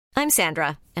I'm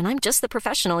Sandra, and I'm just the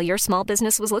professional your small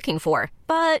business was looking for.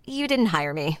 But you didn't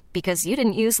hire me because you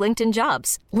didn't use LinkedIn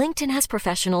Jobs. LinkedIn has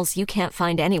professionals you can't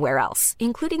find anywhere else,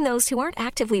 including those who aren't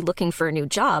actively looking for a new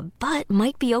job, but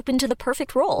might be open to the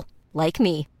perfect role, like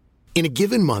me. In a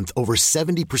given month, over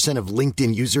 70% of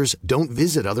LinkedIn users don't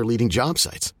visit other leading job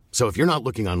sites. So if you're not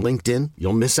looking on LinkedIn,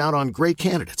 you'll miss out on great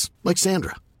candidates like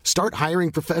Sandra. Start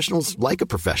hiring professionals like a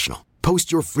professional.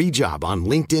 Post your free job on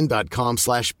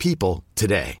linkedin.com/people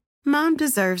today. Mom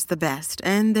deserves the best,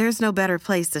 and there's no better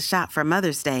place to shop for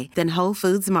Mother's Day than Whole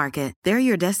Foods Market. They're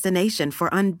your destination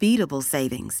for unbeatable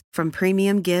savings, from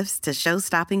premium gifts to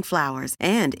show-stopping flowers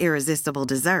and irresistible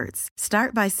desserts.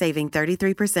 Start by saving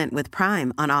 33% with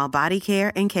Prime on all body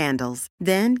care and candles.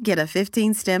 Then get a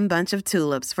 15-stem bunch of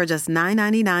tulips for just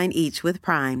 $9.99 each with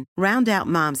Prime. Round out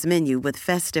Mom's menu with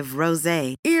festive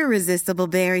rosé, irresistible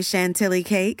berry chantilly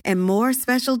cake, and more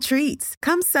special treats.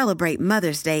 Come celebrate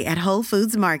Mother's Day at Whole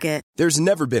Foods Market. There's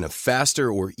never been a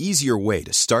faster or easier way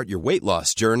to start your weight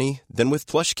loss journey than with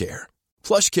PlushCare.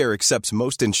 PlushCare accepts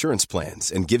most insurance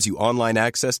plans and gives you online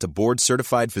access to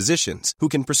board-certified physicians who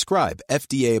can prescribe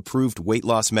FDA-approved weight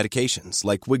loss medications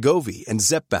like Wegovy and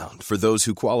Zepbound for those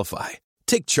who qualify.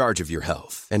 Take charge of your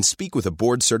health and speak with a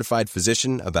board-certified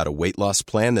physician about a weight loss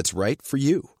plan that's right for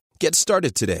you. Get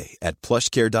started today at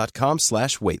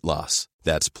plushcare.com/weight loss.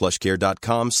 That's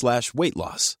plushcare.com/weight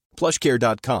loss.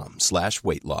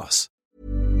 plushcare.com/weight loss.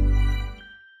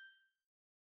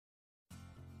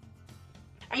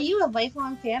 Are you a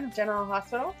lifelong fan of General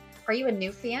Hospital? Are you a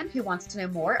new fan who wants to know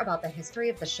more about the history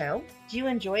of the show? Do you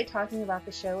enjoy talking about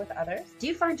the show with others? Do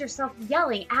you find yourself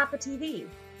yelling at the TV?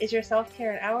 Is your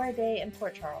self-care an hour a day in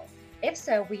Port Charles? If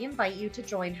so, we invite you to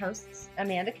join hosts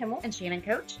Amanda Kimmel and Shannon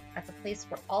Coach at the place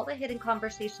where all the hidden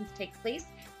conversations take place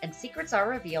and secrets are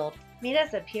revealed. Meet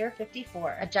us at Pier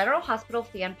 54, a General Hospital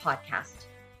fan podcast.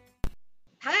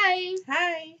 Hi.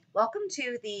 Hi. Welcome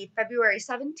to the February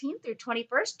 17th through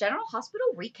 21st General Hospital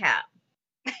recap.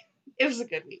 It was a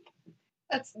good week.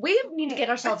 We need to get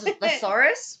ourselves a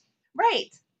thesaurus. Right.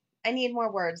 I need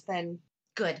more words than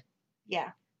good.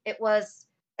 Yeah. It was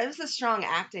a strong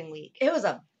acting week. It was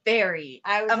a very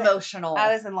emotional.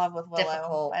 I was in love with Willow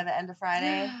difficult. by the end of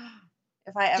Friday.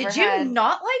 If I ever Did you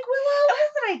not like Willow? It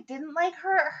wasn't that I didn't like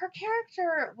her. Her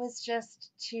character was just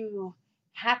too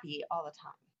happy all the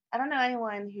time. I don't know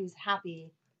anyone who's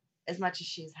happy as much as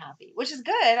she's happy, which is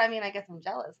good. I mean, I guess I'm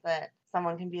jealous that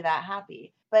someone can be that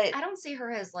happy. But I don't see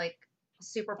her as like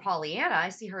super Pollyanna. I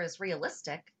see her as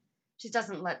realistic. She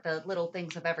doesn't let the little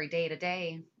things of every day to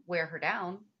day wear her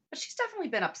down. But she's definitely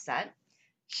been upset.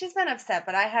 She's been upset,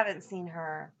 but I haven't seen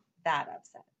her that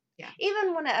upset. Yeah.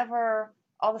 Even whenever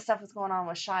all the stuff was going on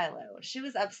with Shiloh, she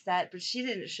was upset, but she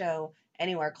didn't show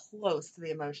anywhere close to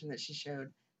the emotion that she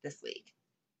showed this week.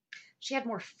 She had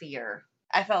more fear.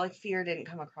 I felt like fear didn't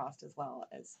come across as well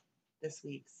as this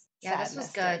week's. Yeah, this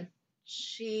was good.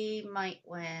 She might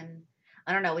win.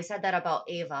 I don't know. We said that about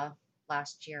Ava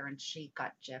last year, and she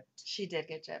got gypped. She did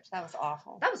get gypped. That was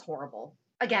awful. That was horrible.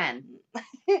 Again.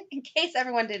 In case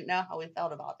everyone didn't know how we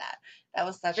felt about that. That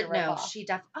was such a ripoff. No, she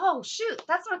oh, shoot.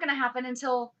 That's not going to happen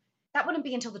until, that wouldn't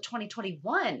be until the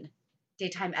 2021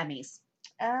 Daytime Emmys.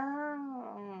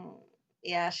 Oh.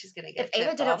 Yeah, she's going to get If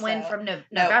Ava didn't also win from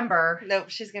November. Nope,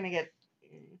 she's going to get,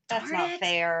 that's not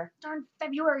fair. Darn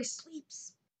February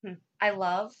sweeps. I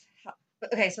love,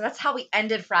 okay, so that's how we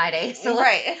ended Friday. So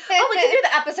right. We can do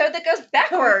the episode that goes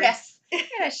backwards. Yes. You're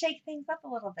going to shake things up a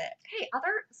little bit. Hey,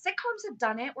 other sitcoms have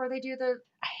done it where they do the...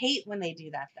 I hate when they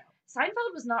do that, though.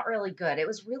 Seinfeld was not really good. It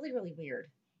was really, really weird.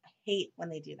 I hate when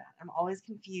they do that. I'm always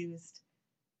confused.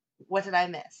 What did I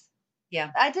miss?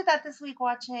 Yeah. I did that this week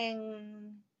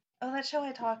watching... Oh, that show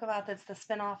I talk about that's the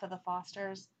spinoff of The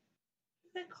Fosters.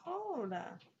 What's it called?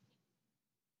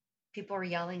 People are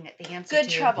yelling at the answer Good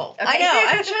Trouble. Okay. I know.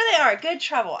 I'm sure they are. Good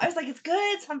Trouble. I was like, it's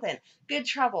good something. Good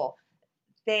Trouble.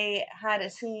 They had a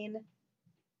scene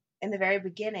in the very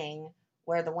beginning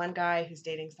where the one guy who's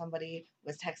dating somebody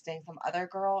was texting some other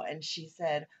girl, and she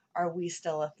said, "Are we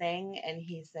still a thing?" And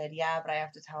he said, "Yeah, but I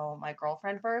have to tell my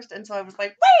girlfriend first." And so I was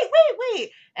like,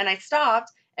 wait. And I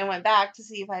stopped and went back to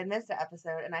see if I had missed the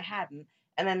episode, and I hadn't.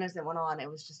 And then as it went on, it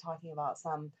was just talking about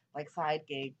some like side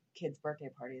gig kid's birthday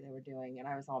party they were doing, and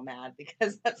I was all mad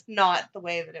because that's not the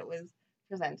way that it was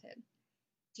presented.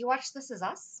 Do you watch This Is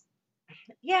Us?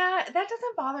 Yeah, that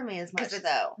doesn't bother me as much,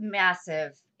 though.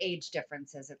 Massive age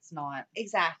differences. It's not.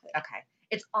 Exactly. Okay.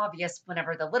 It's obvious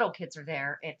whenever the little kids are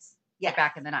there, it's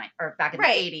back in the back in the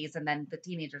 80s, and then the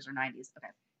teenagers are 90s. Okay.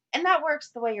 And that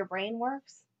works the way your brain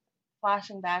works,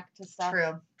 flashing back to stuff.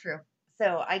 True.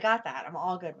 So I got that. I'm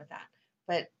all good with that.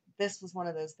 But this was one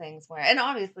of those things where, and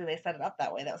obviously they set it up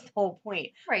that way. That was the whole point.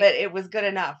 Right. But it was good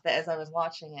enough that as I was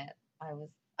watching it, I was,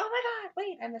 oh my God,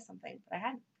 wait, I missed something, but I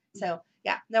hadn't. So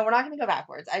yeah, no, we're not going to go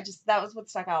backwards. That was what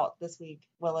stuck out this week.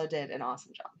 Willow did an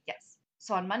awesome job. Yes.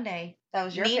 So on Monday, That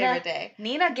was your favorite day.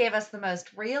 Nina gave us the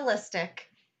most realistic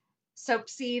soap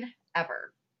scene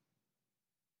ever.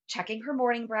 Checking her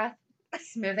morning breath,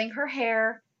 smoothing her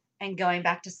hair, and going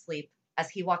back to sleep as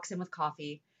he walks in with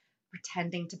coffee,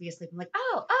 pretending to be asleep. I'm like,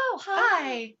 oh,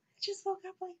 hi. I just woke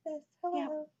up like this. Hello.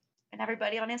 Yeah. And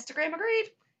everybody on Instagram agreed.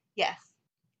 Yes.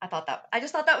 I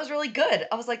just thought that was really good.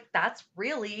 I was like, that's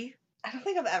really, I don't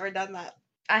think I've ever done that.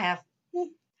 I have.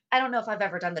 I don't know if I've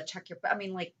ever done the check your, I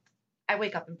mean, like, I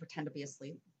wake up and pretend to be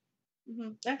asleep.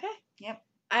 Mm-hmm. Okay. Yep.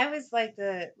 I always like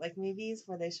the movies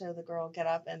where they show the girl get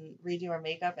up and redo her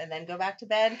makeup and then go back to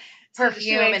bed.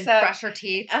 Perfume and brush her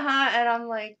teeth. And I'm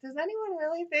like, does anyone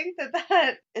really think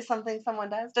that is something someone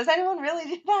does? Does anyone really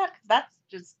do that? 'Cause that's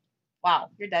just, wow,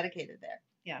 you're dedicated there.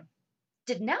 Yeah.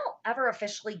 Did Nell ever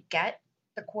officially get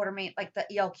the Quartermain, like the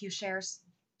ELQ shares?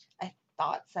 I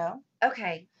thought so.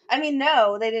 Okay. I mean,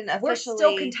 no, they didn't officially. We're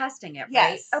still contesting it, right?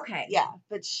 Yes. Okay. Yeah,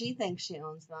 but she thinks she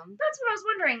owns them. That's what I was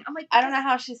wondering. I'm like, I don't know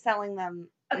how she's selling them.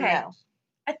 Okay. No.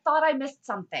 I thought I missed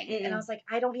something. Mm-mm. And I was like,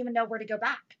 I don't even know where to go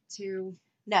back to.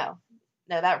 No,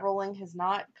 that ruling has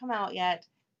not come out yet.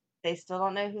 They still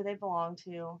don't know who they belong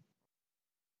to.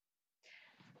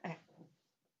 Okay.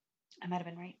 I might have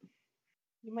been right.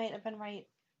 You might have been right.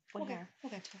 We'll get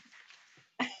to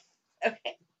it.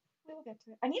 Okay. We'll get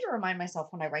to it. I need to remind myself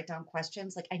when I write down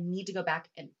questions, like I need to go back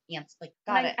and answer. Like,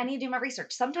 Got it. I need to do my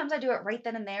research. Sometimes I do it right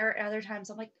then and there. And other times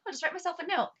I'm like, I'll just write myself a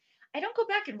note. I don't go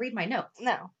back and read my notes.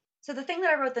 No. So the thing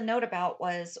that I wrote the note about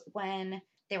was when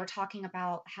they were talking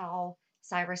about how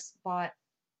Cyrus bought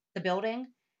the building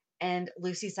and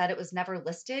Lucy said it was never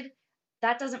listed.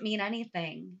 That doesn't mean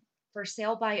anything. For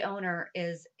sale by owner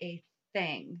is a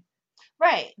thing.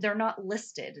 Right. They're not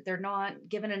listed. They're not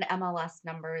given an MLS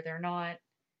number. They're not.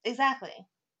 Exactly.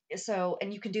 So,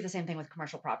 and you can do the same thing with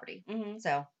commercial property. Mm-hmm.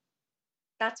 So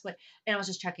that's what, and I was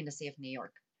just checking to see if New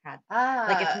York had, Ah,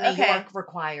 like if New okay. York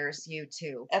requires you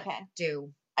to Okay.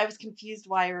 do. I was confused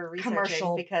why you were researching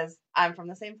Commercial. because I'm from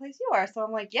the same place you are. So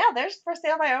I'm like, yeah, there's for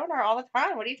sale by owner all the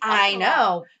time. What are you talking I about?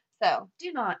 know. So.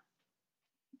 Do not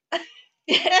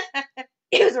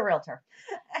use a realtor.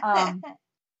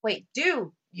 Wait,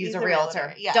 do use a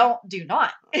realtor. Yeah. Do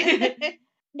not.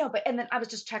 No, but, and then I was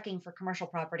just checking for commercial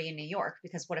property in New York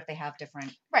because what if they have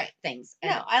different Right. things?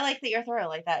 And No, I like that you're thorough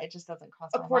like that. It just doesn't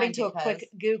cross my according mind to a because- quick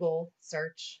Google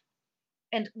search,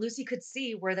 and Lucy could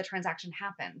see where the transaction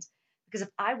happened. Because if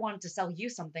I wanted to sell you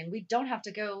something, we don't have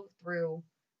to go through.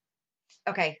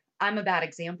 Okay, I'm a bad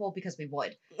example because we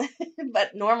would.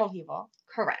 But normal people.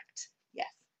 Correct. Yes.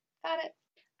 Got it.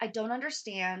 I don't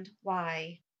understand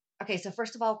why. Okay, so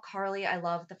first of all, Carly, I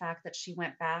love the fact that she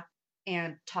went back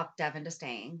and talked Dev into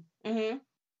staying. Mm-hmm.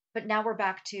 But now we're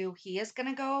back to he is going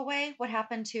to go away. What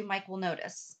happened to Mike will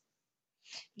notice?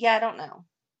 Yeah, I don't know.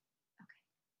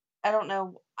 Okay. I don't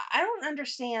know. I don't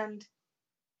understand.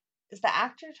 Is the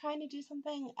actor trying to do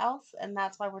something else and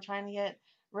that's why we're trying to get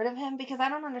rid of him? Because I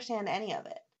don't understand any of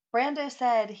it. Brando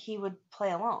said he would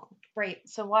play along. Right,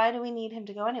 So why do we need him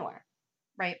to go anywhere?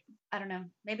 right. I don't know.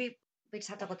 Maybe we just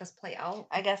have to let this play out.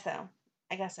 I guess so.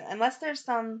 Unless there's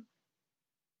something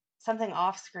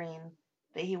off screen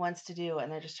that he wants to do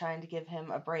and they're just trying to give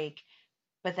him a break,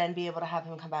 but then be able to have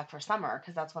him come back for summer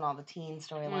because that's when all the teen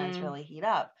storylines really heat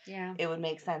up. Yeah. It would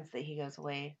make sense that he goes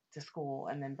away to school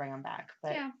and then bring him back.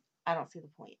 But Yeah. I don't see the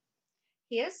point.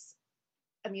 He is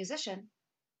a musician.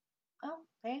 Oh,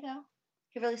 there you go.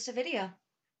 He released a video.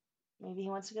 Maybe he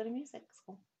wants to go to music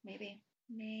school. Maybe.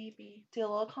 Do a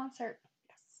little concert.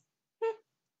 Yes.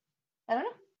 I don't know.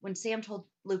 When Sam told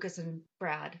Lucas and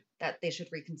Brad that they should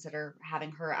reconsider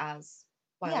having her as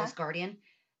Willow's guardian,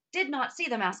 did not see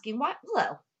them asking why.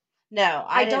 Willow. No,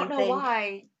 I don't know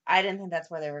why. I didn't think that's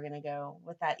where they were going to go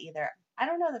with that either. I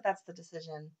don't know that that's the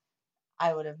decision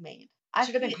I would have made. I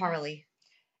Should have been feel- Carly.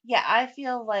 Yeah, I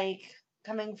feel like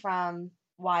coming from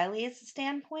Wiley's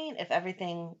standpoint, if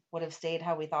everything would have stayed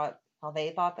how they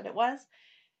thought that it was,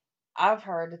 I've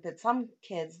heard that some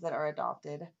kids that are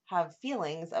adopted have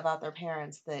feelings about their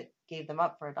parents that gave them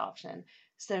up for adoption.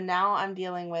 So now I'm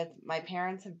dealing with my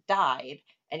parents have died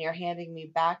and you're handing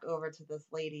me back over to this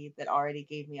lady that already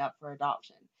gave me up for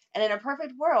adoption. And in a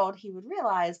perfect world, he would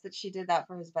realize that she did that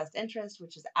for his best interest,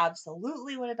 which is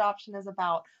absolutely what adoption is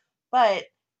about. But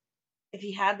if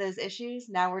he had those issues,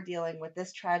 now we're dealing with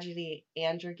this tragedy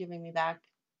and you're giving me back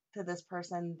to this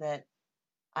person that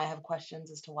I have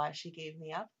questions as to why she gave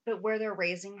me up. But where they're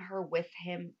raising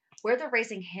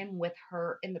him with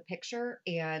her in the picture,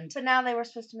 and But now they were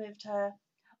supposed to move to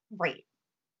right.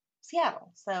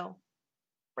 Seattle. So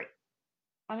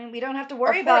I mean, we don't have to or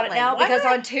worry about it Portland. now Why because do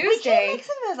I- on we keep Tuesday,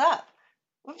 mixing those up.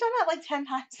 We've done that like 10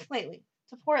 times lately.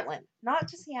 To Portland, not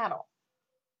to Seattle.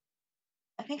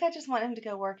 I think I just want him to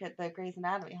go work at the Grey's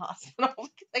Anatomy hospital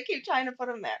because I keep trying to put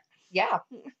him there. yeah.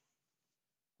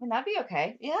 I mean, that'd be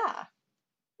okay. Yeah,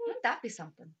 Wouldn't that be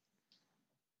something?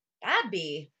 That'd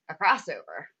be a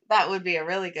crossover. that would be a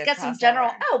really good Get some crossover.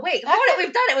 general. Oh wait, hold it.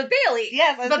 We've done it with Bailey.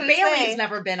 Yes, I was but gonna Bailey's say,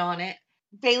 never been on it.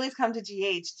 Bailey's come to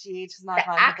GH. GH has not The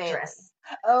gone to Bailey. actress.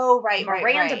 Oh, right,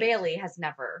 Miranda right. Bailey has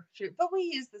never. True. But we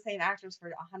use the same actors for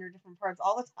 100 different parts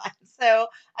all the time. So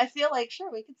I feel like,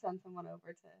 sure, we could send someone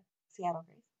over to Seattle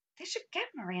Grace. They should get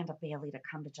Miranda Bailey to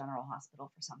come to General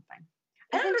Hospital for something.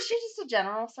 Isn't she just a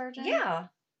general surgeon? Yeah.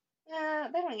 Yeah,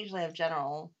 they don't usually have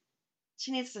general.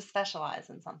 She needs to specialize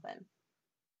in something.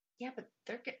 Yeah, but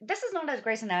this is not as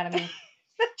Grey's Anatomy.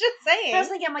 Just saying. I was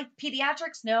thinking, I'm like,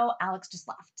 pediatrics? No, Alex just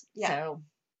left. Yeah. So,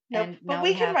 Nope. and But now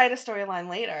we can have- write a storyline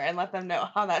later and let them know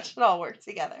how that should all work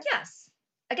together. Yes.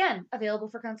 Again, available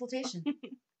for consultation.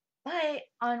 But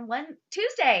on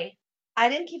Tuesday. I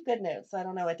didn't keep good notes, so I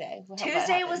don't know what day.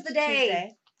 Tuesday was the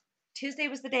day. Tuesday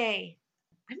was the day.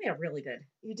 I made a really good.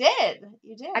 You did.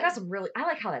 You did. I got some really. I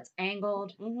like how that's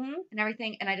angled Mm-hmm. and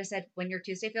everything. And I just said, when your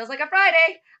Tuesday feels like a Friday.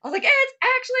 I was like, it's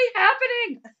actually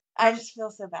happening. I just feel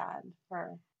so bad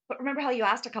for. But remember how you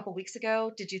asked a couple weeks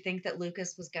ago? Did you think that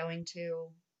Lucas was going to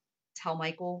tell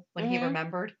Michael when he Mhm.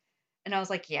 remembered? And I was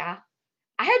like, yeah.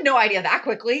 I had no idea that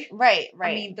quickly. Right.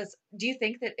 I mean, do you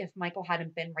think that if Michael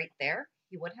hadn't been right there,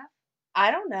 he would have?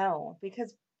 I don't know,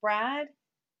 because Brad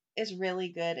is really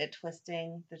good at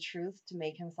twisting the truth to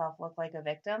make himself look like a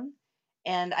victim.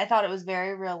 And I thought it was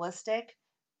very realistic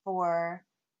for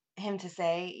him to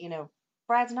say,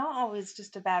 Brad's not always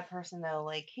just a bad person, though.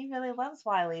 Like, he really loves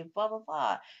Wiley, blah, blah,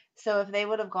 blah. So if they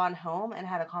would have gone home and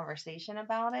had a conversation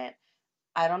about it,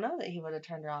 I don't know that he would have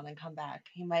turned around and come back.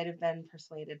 He might have been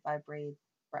persuaded by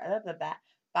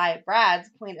Brad's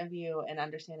point of view and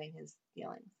understanding his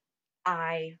feelings.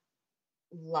 I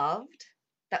loved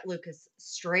that Lucas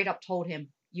straight up told him,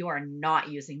 you are not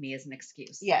using me as an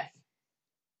excuse. Yes.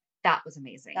 That was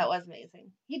amazing. That was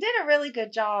amazing. He did a really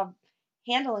good job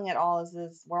handling it all as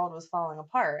this world was falling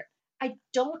apart. I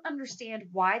don't understand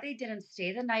why they didn't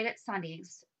stay the night at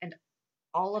Sunny's and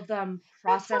all of them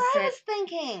process That's what I it. was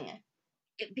thinking.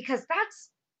 Because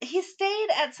he stayed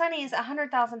at Sunny's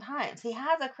 100,000 times. He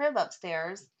has a crib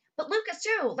upstairs. But Lucas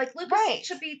too. Like Lucas Right.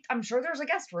 should be. I'm sure there's a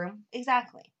guest room.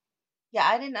 Exactly. Yeah,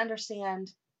 I didn't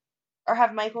understand. Or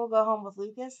have Michael go home with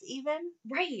Lucas even.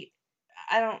 Right.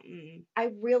 I don't.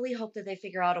 I really hope that they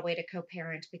figure out a way to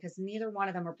co-parent because neither one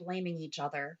of them are blaming each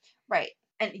other. Right.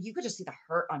 And you could just see the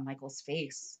hurt on Michael's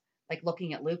face, like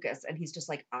looking at Lucas, and he's just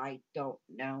like, I don't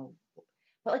know.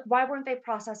 But like, why weren't they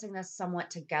processing this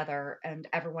somewhat together and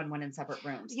everyone went in separate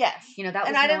rooms? Yes. You know, that was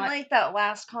and I didn't not- like that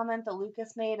last comment that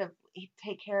Lucas made of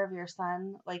take care of your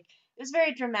son. Like, it was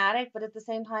very dramatic, but at the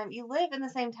same time, you live in the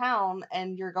same town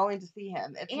and you're going to see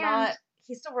him. It's and not.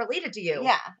 he's still related to you.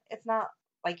 Yeah. It's not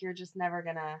like you're just never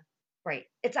gonna. Right.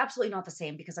 It's absolutely not the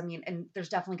same because I mean, and there's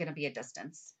definitely going to be a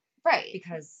distance Right.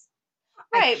 because.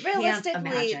 Right. I can't Realistically,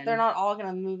 imagine. they're not all going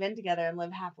to move in together and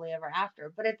live happily ever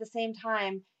after. But at the same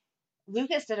time,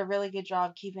 Lucas did a really good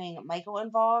job keeping Michael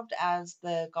involved as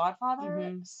the godfather.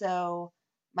 Mhm. So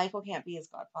Michael can't be his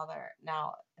godfather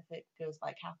now if it goes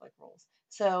by Catholic rules.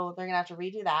 So they're going to have to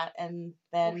redo that. And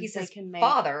then Well, he's they his can make.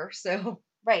 father, so.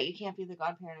 Right. You can't be the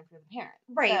godparent if you're the parent.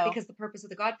 Right, So because the purpose of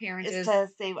the godparent is is to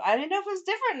say, I didn't know if it was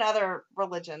different in other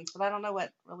religions, but I don't know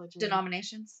what religion.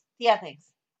 denominations. Yeah, thanks.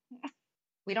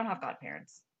 We don't have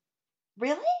godparents.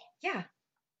 Really? Yeah.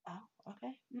 Oh,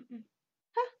 okay. Mm-mm.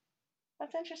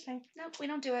 That's interesting. No, we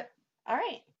don't do it. All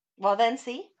right. Well, then,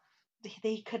 see,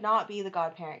 they could not be the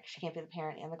godparent. She can't be the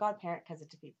parent and the godparent because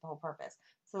it defeats the whole purpose.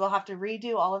 So they'll have to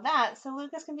redo all of that. So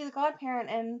Lucas can be the godparent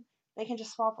and they can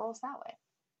just swap roles that way.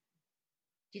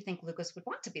 Do you think Lucas would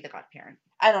want to be the godparent?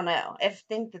 I don't know. I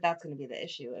think that that's going to be the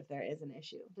issue, if there is an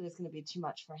issue, that it's going to be too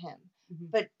much for him.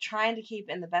 Mhm. But trying to keep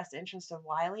in the best interest of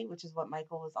Wiley, which is what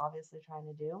Michael was obviously trying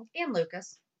to do, And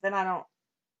Lucas. then I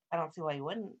don't see why he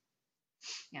wouldn't.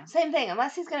 Yeah. Same thing.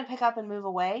 Unless he's going to pick up and move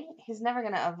away, he's never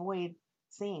going to avoid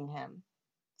seeing him.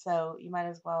 So you might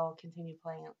as well continue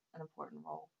playing an important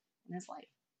role in his life.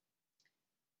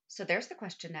 So there's the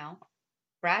question now.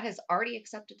 Brad has already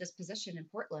accepted this position in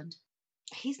Portland.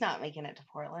 He's not making it to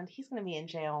Portland. He's going to be in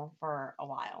jail for a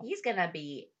while. He's going to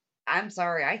be, I'm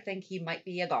sorry, I think he might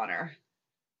be a goner.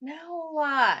 No.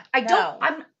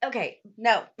 I'm okay.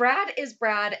 No. Brad is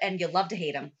Brad and you love to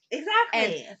hate him.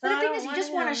 Exactly. But the thing is, you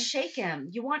just want to shake him.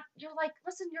 You're like,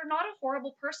 listen, you're not a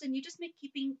horrible person. You just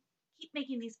keep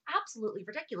making these absolutely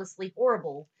ridiculously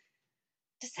horrible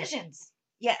decisions.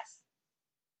 Yes.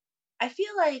 I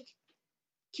feel like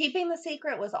keeping the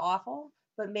secret was awful,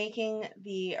 but making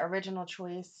the original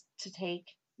choice to take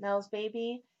Nell's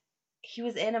baby, he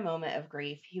was in a moment of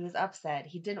grief. He was upset.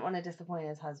 He didn't want to disappoint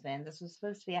his husband. This was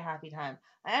supposed to be a happy time.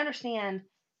 I understand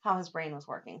how his brain was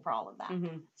working for all of that.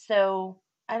 Mm-hmm. So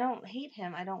I don't hate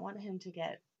him. I don't want him to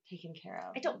get taken care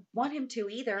of. I don't want him to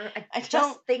either. I don't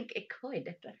just think it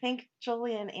could. I think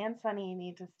Julian and Sonny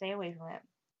need to stay away from it.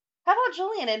 How about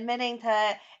Julian admitting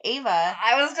to Ava?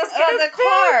 I was just gonna the say,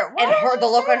 car why and did her you the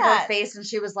look say on her that? face, and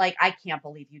she was like, "I can't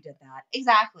believe you did that."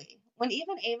 Exactly. When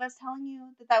even Ava's telling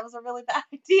you that was a really bad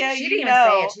idea, She didn't even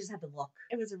say it. She just had the look.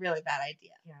 It was a really bad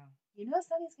idea. Yeah. You know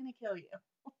Sonny's gonna kill you.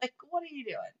 Like, what are you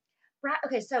doing? Brad.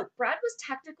 Okay, so Brad was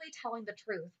technically telling the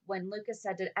truth when Lucas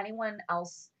said, was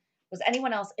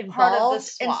anyone else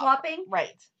involved in swapping?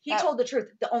 Right. He told the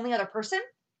truth. The only other person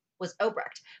was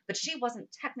Obrecht, but she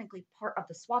wasn't technically part of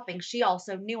the swapping. She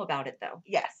also knew about it, though.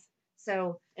 Yes.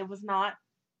 So it was not.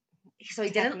 So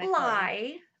he didn't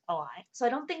lie. A lie. So I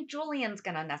don't think Julian's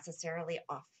gonna necessarily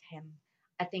off him.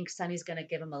 I think Sonny's gonna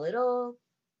give him a little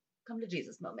come to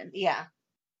Jesus moment. Yeah.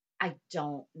 I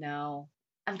don't know.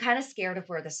 I'm kind of scared of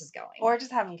where this is going. Or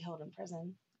just have him killed in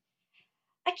prison.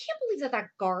 I can't believe that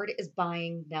guard is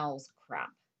buying Nell's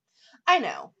crap. I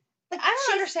know. Like, I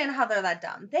don't understand how they're that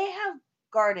dumb. They have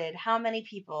guarded how many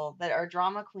people that are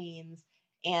drama queens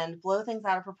and blow things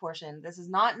out of proportion. This is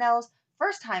not Nell's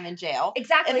first time in jail.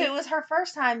 Exactly. If it was her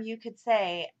first time, you could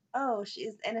say, oh,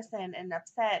 she's innocent and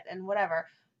upset and whatever.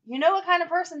 You know what kind of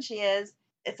person she is.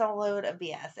 It's a load of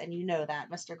BS, and you know that,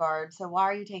 Mr. Guard. So why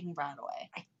are you taking Brad away?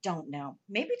 I don't know.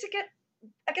 Maybe to get...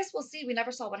 I guess we'll see. We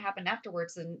never saw what happened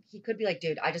afterwards, and he could be like,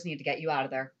 dude, I just need to get you out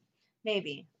of there.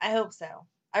 Maybe. I hope so.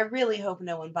 I really hope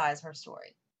no one buys her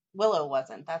story. Willow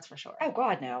wasn't, that's for sure. Oh,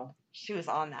 God, no. She was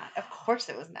on that. Of course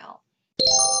it was Nell.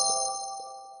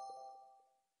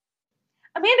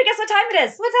 Amanda, guess what time it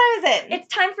is? What time is it?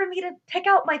 It's time for me to pick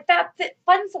out my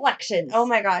FabFitFun selections. Oh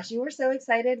my gosh, you were so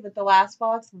excited with the last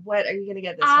box. What are you going to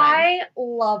get this time? I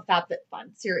love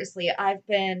FabFitFun. Seriously, I've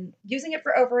been using it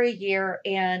for over a year,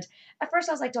 and at first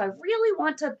I was like, do I really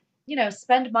want to,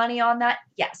 spend money on that?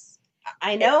 Yes.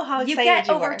 I know how excited you were. You get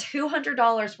over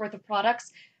 $200 worth of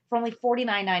products for only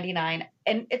 $49.99,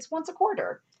 and it's once a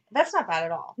quarter. That's not bad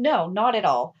at all. No, not at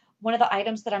all. One of the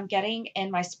items that I'm getting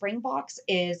in my spring box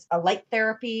is a light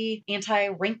therapy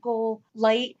anti-wrinkle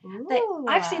light. That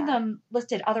I've seen them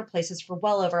listed other places for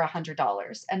well over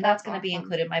 $100, and that's going to be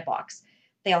included in my box.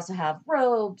 They also have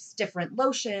robes, different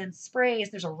lotions, sprays.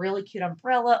 There's a really cute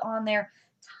umbrella on there.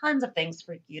 Tons of things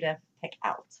for you to pick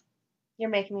out.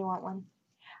 You're making me want one.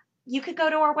 You could go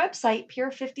to our website,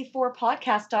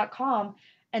 pure54podcast.com,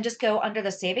 and just go under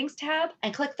the savings tab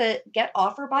and click the get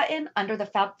offer button under the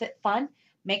FabFitFun.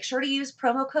 Make sure to use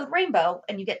promo code RAINBOW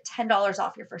and you get $10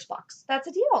 off your first box. That's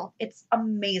a deal. It's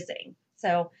amazing.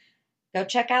 So go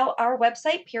check out our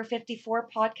website,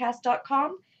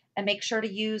 pure54podcast.com, and make sure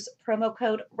to use promo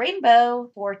code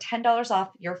RAINBOW for $10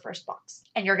 off your first box.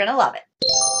 And you're going to love it.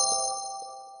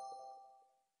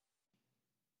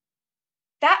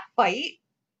 That fight.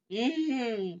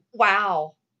 Mm-hmm.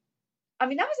 Wow. I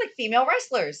mean, that was like female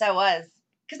wrestlers. That was.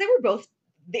 Because they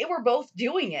were both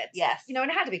doing it. Yes. And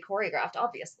it had to be choreographed,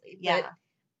 obviously. Yeah. But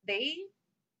they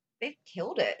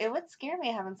killed it. It would scare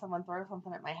me having someone throw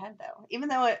something at my head, though. Even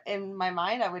though in my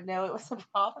mind I would know it was a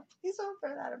problem. Please don't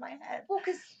throw that at my head. Well,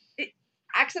 because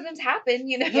accidents happen,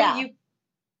 Yeah.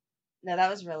 No, that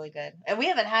was really good. And we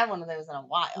haven't had one of those in a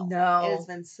while. No. It has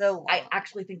been so long. I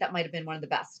actually think that might have been one of the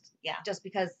best. Yeah. Just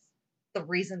because the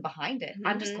reason behind it. Mm-hmm.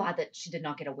 I'm just glad that she did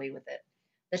not get away with it.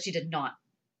 That she did not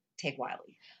take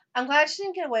Wiley. I'm glad she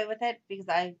didn't get away with it because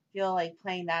I feel like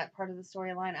playing that part of the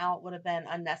storyline out would have been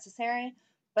unnecessary.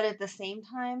 But at the same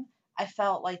time, I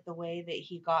felt like the way that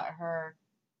he got her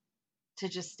to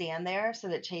just stand there so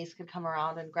that Chase could come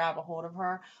around and grab a hold of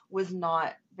her was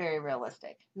not very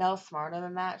realistic. Nell's smarter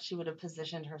than that. She would have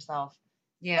positioned herself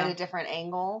at a different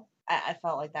angle. I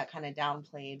felt like that kind of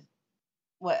downplayed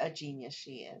what a genius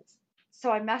she is.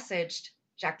 So I messaged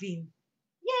Jacqueline.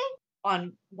 Yay!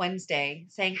 On Wednesday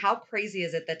saying, how crazy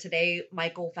is it that today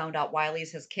Michael found out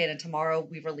Wiley's his kid and tomorrow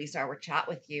we release our chat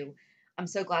with you. I'm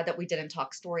so glad that we didn't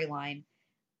talk storyline.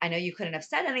 I know you couldn't have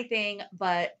said anything,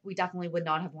 but we definitely would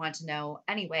not have wanted to know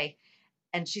anyway.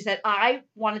 And she said, I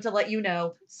wanted to let you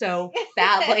know so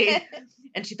badly.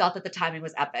 And she thought that the timing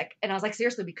was epic. And I was like,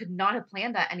 seriously, we could not have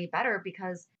planned that any better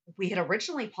because we had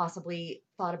originally possibly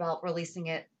thought about releasing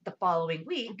it the following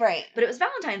week. Right. But it was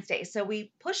Valentine's Day. So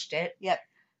we pushed it. Yep.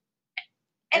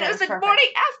 And it was the perfect. morning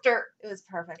after. It was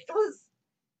perfect. It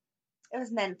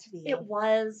was meant to be. It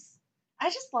was. I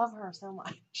just love her so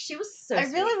much. She was so I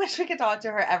sweet. really wish we could talk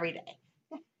to her every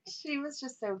day. She was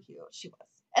just so cute. She was.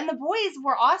 And the boys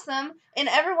were awesome in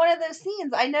every one of those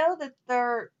scenes. I know that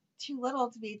they're too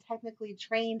little to be technically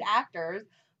trained actors,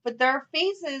 but their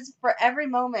faces for every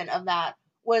moment of that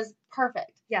was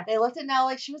perfect. Yeah. They looked at Nell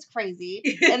like she was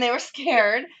crazy and they were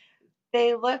scared.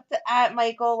 They looked at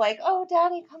Michael like, oh,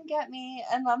 Daddy, come get me.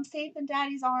 And I'm safe in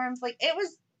Daddy's arms. Like, it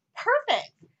was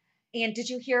perfect. And did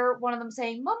you hear one of them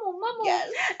saying, Mummo, Mummo?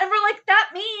 Yes. And we're like,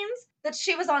 that means that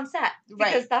she was on set.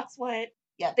 Because Right. that's what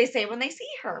they say when they see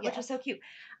her, which was so cute.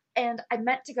 And I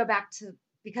meant to go back to,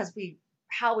 because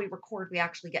how we record, we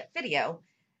actually get video.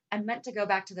 I meant to go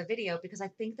back to the video because I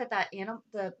think that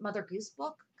the Mother Goose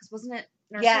book, because wasn't it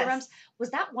Nursery Rhymes?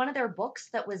 Was that one of their books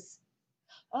that was...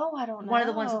 Oh, I don't know. One of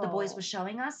the ones that the boys was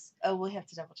showing us? Oh, we'll have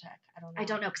to double check. I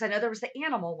don't know because I know there was the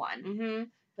animal one. Mm-hmm.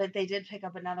 But they did pick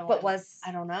up another one. But was...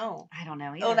 I don't know. I don't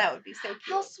know either. Oh, that would be so cute.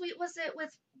 How sweet was it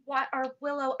with our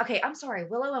Willow? Okay, I'm sorry.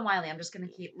 Willow and Wiley. I'm just going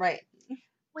to keep... Right.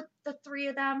 With the three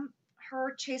of them,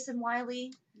 her, Chase, and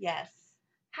Wiley. Yes.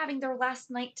 Having their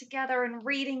last night together and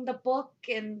reading the book.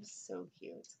 And so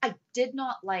cute. I did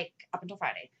not like, up until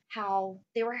Friday, how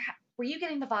they were... Were you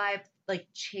getting the vibe like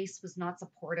Chase was not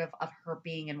supportive of her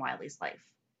being in Wiley's life?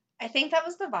 I think that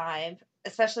was the vibe,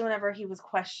 especially whenever he was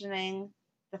questioning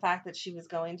the fact that she was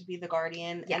going to be the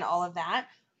guardian and all of that.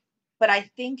 But I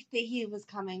think that he was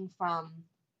coming from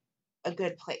a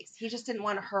good place. He just didn't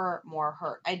want her more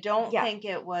hurt. I don't think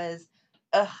it was,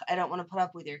 I don't want to put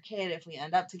up with your kid if we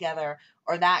end up together,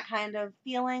 or that kind of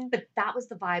feeling. But that was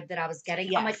the vibe that I was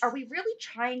getting. Yes. I'm like, are we really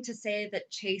trying to say that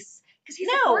Chase... Because he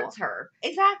supports her.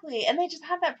 Exactly. And they just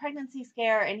had that pregnancy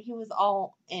scare, and he was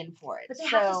all in for it. But they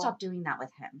have to stop doing that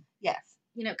with him. Yes.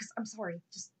 You know, because I'm sorry.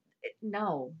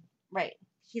 No. Right.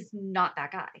 He's not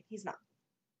that guy. He's not.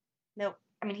 Nope.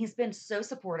 I mean, he's been so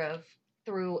supportive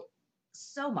through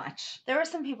so much. There were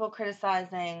some people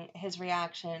criticizing his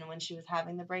reaction when she was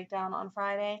having the breakdown on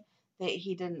Friday, that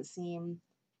he didn't seem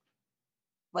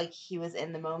like he was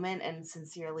in the moment and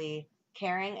sincerely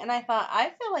caring. And I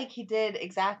feel like he did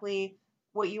exactly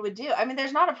what you would do. I mean,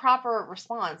 there's not a proper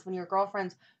response when your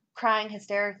girlfriend's crying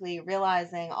hysterically,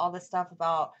 realizing all this stuff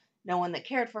about no one that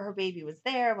cared for her baby was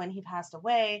there when he passed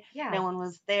away. Yeah. No one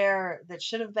was there that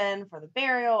should have been for the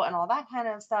burial and all that kind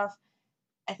of stuff.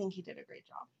 I think he did a great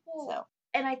job. Well,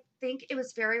 and I think it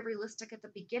was very realistic at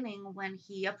the beginning when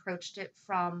he approached it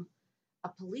from a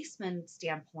policeman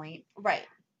standpoint. Right.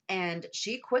 And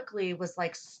she quickly was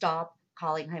like, stop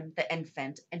calling him the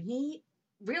infant. And he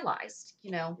realized,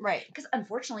 right. Because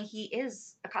unfortunately he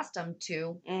is accustomed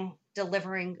to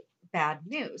delivering bad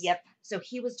news. Yep. So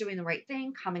he was doing the right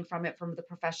thing, coming from the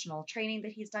professional training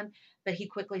that he's done, but he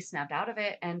quickly snapped out of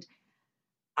it. And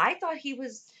I thought he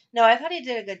was... No, I thought he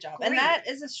did a good job. Great. And that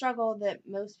is a struggle that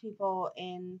most people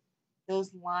in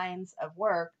those lines of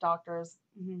work, doctors,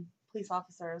 police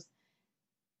officers,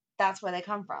 that's where they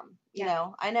come from. You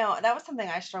know, I know that was something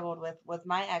I struggled with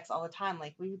my ex all the time.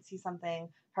 Like, we would see something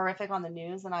horrific on the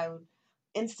news and I would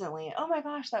instantly, oh my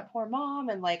gosh, that poor mom.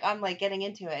 And like, I'm like getting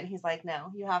into it. And he's like,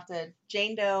 no, you have to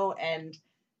Jane Doe and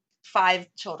 5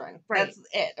 children. Right. That's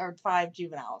it. Or 5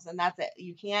 juveniles. And that's it.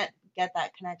 You can't get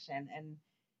that connection. And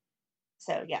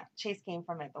so, yeah, Chase came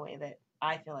from it the way that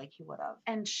I feel like he would have.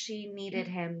 And she needed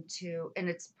him to, and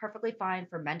it's perfectly fine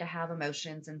for men to have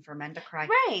emotions and for men to cry.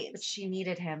 Right. But she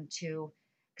needed him to,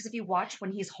 because if you watch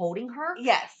when he's holding her,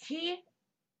 yes, he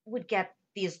would get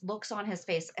these looks on his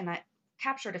face, and I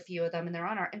captured a few of them, and they're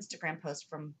on our Instagram post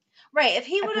from. Right. If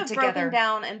he would have together. broken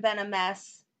down and been a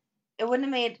mess, it wouldn't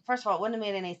have made, first of all, it wouldn't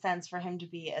have made any sense for him to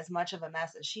be as much of a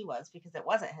mess as she was, because it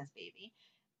wasn't his baby.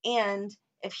 And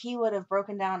if he would have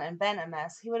broken down and been a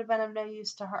mess, he would have been of no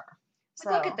use to her. So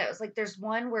look at those. Like, there's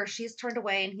one where she's turned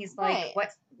away and he's like, right.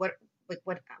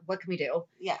 what can we do?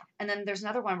 Yeah. And then there's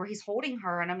another one where he's holding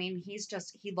her, and I mean, he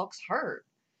looks hurt.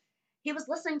 He was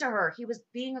listening to her. He was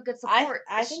being a good support.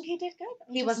 I think he did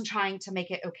good. He wasn't trying to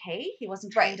make it okay. He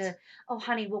wasn't trying to, oh,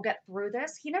 honey, we'll get through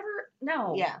this. He never,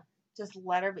 no. Yeah. Just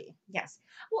let her be. Yes.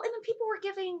 Well, and then people were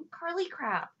giving Carly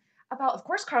crap about, of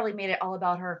course, Carly made it all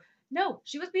about her. No,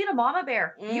 she was being a mama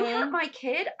bear. Mm-hmm. You hurt my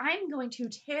kid, I'm going to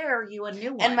tear you a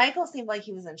new one. And Michael seemed like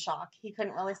he was in shock. He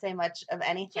couldn't really say much of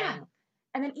anything. Yeah.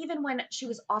 And then even when she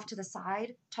was off to the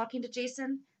side talking to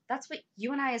Jason, that's what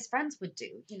you and I as friends would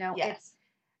do. You know, yes.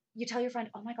 you tell your friend,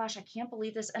 oh my gosh, I can't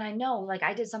believe this. And I know, like,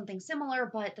 I did something similar,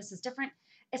 but this is different.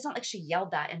 It's not like she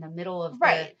yelled that in the middle of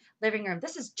Right. the living room.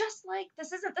 This is just like,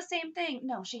 this isn't the same thing.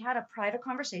 No, she had a private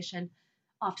conversation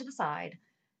off to the side.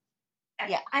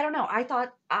 Yeah. I don't know. I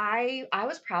thought I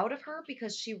was proud of her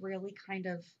because she really kind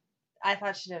of. I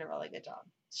thought she did a really good job.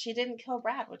 She didn't kill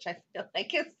Brad, which I feel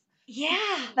like is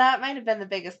Yeah. that might have been the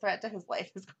biggest threat to his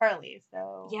life is Carly.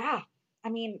 So Yeah. I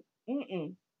mean,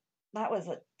 that was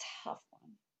a tough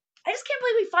one. I just can't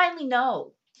believe we finally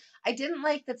know. I didn't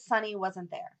like that Sonny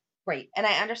wasn't there. Right. And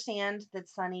I understand that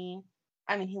Sonny,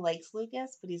 I mean, he likes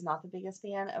Lucas, but he's not the biggest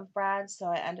fan of Brad. So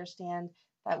I understand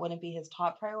that wouldn't be his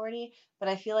top priority. But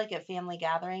I feel like at family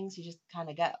gatherings, you just kind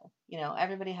of go. You know,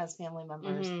 everybody has family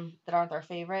members that aren't their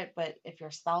favorite. But if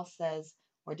your spouse says,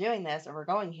 we're doing this or we're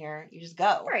going here, you just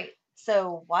go. Right.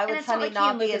 So why would Sonny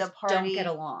not be at a party? Don't get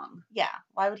along. Yeah.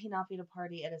 Why would he not be at a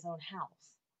party at his own house?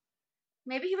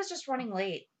 Maybe he was just running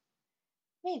late.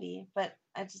 Maybe, but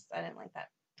I didn't like that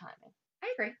timing.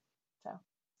 I agree. So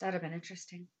that'd have been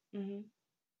interesting. Mm-hmm.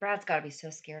 Brad's got to be so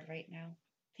scared right now.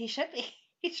 He should be.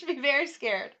 He should be very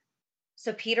scared.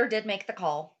 So Peter did make the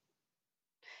call.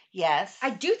 Yes.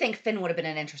 I do think Finn would have been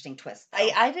an interesting twist, though.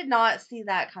 I did not see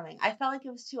that coming. I felt like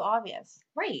it was too obvious.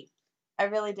 Right. I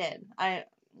really did. I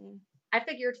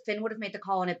figured Finn would have made the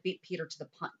call and it beat Peter to the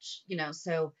punch, you know,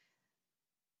 so.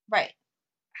 Right.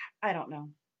 I don't know.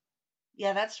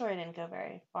 Yeah, that story didn't go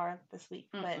very far this week,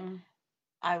 but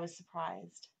I was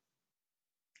surprised.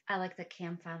 I like that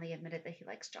Cam finally admitted that he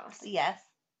likes Joss. Yes.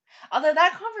 Although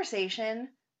that conversation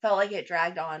felt like it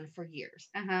dragged on for years.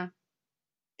 Uh-huh.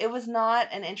 It was not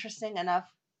an interesting enough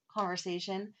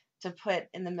conversation to put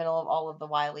in the middle of all of the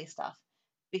Wiley stuff.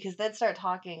 Because they'd start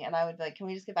talking and I would be like, can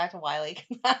we just get back to Wiley?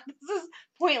 This is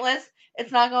pointless.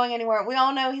 It's not going anywhere. We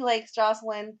all know he likes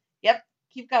Jocelyn. Yep,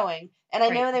 keep going. And I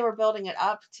know they were building it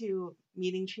up to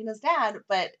meeting Trina's dad,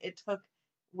 but it took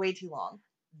way too long.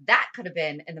 That could have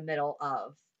been in the middle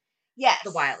of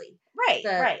the Wiley. Right,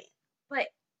 right.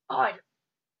 But,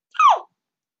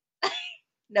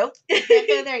 Nope, can't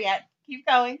go there yet. Keep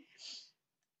going.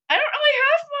 I don't really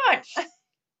have much.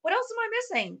 What else am I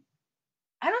missing?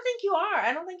 I don't think you are.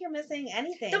 I don't think you're missing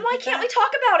anything. Then why can't we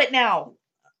talk about it now?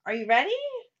 Are you ready?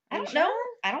 I don't know.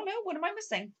 I don't know. What am I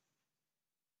missing?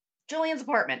 Julian's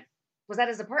apartment. Was that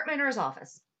his apartment or his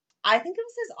office? I think it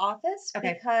was his office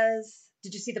because...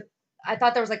 Did you see I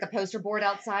thought there was like the poster board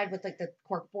outside with like the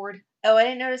cork board. Oh, I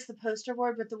didn't notice the poster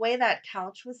board, but the way that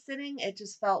couch was sitting, it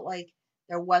just felt like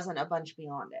there wasn't a bunch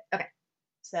beyond it. Okay.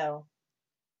 So...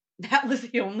 That was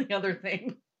the only other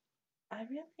thing. I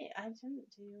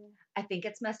didn't do... I think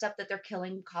it's messed up that they're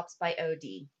killing cops by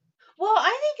OD. Well,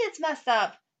 I think it's messed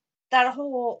up. That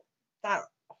whole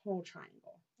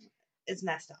triangle is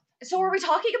messed up. So are we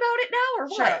talking about it now or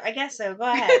what? Sure, I guess so. Go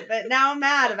ahead. But now I'm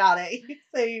mad about it.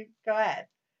 So you go ahead.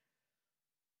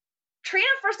 Trina,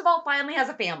 first of all, finally has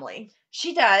a family.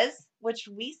 She does, which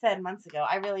we said months ago.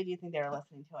 I really do think they were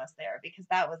listening to us there because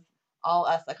that was all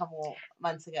us a couple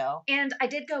months ago. And I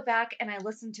did go back and I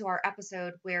listened to our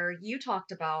episode where you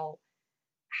talked about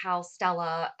how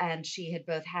Stella and she had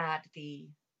both had the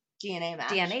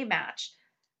DNA match.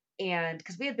 And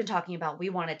because we had been talking about we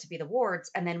wanted to be the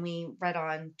Wards, and then we read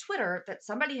on Twitter that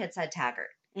somebody had said Taggart.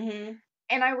 Mm-hmm.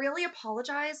 And I really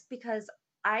apologize because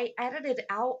I edited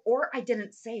out, or I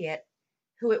didn't say it,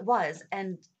 who it was.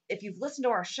 And if you've listened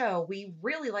to our show, we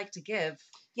really like to give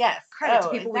credit to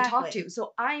people we talk to.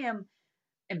 So I am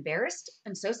embarrassed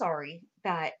and so sorry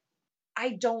that I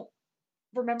don't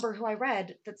remember who I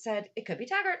read that said it could be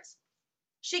Taggart's.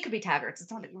 She could be Taggart's.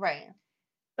 It's not right.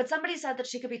 But somebody said that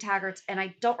she could be Taggart's, and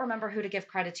I don't remember who to give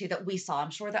credit to that we saw.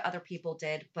 I'm sure that other people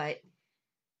did, but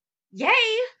yay!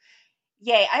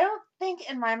 Yay. I don't think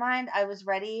in my mind I was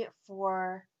ready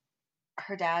for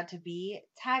her dad to be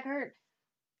Taggart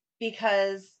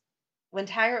because when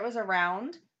Taggart was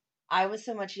around, I was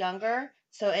so much younger.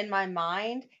 So in my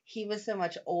mind, he was so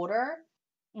much older.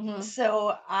 Mm-hmm.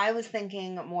 So I was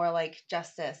thinking more like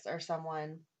Justice or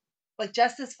someone. Like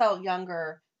Justice felt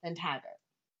younger than Taggart.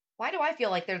 Why do I feel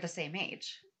like they're the same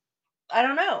age? I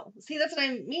don't know. See, that's what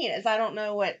I mean. Is I don't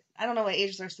know what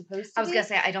age they're supposed to be. I was gonna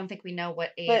say I don't think we know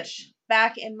what age. But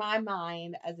back in my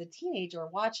mind, as a teenager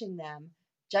watching them,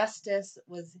 Justice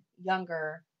was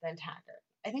younger than Taggart.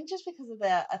 I think just because of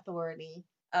the authority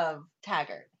of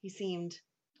Taggart, he seemed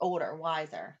older,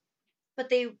 wiser. But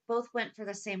they both went for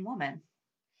the same woman.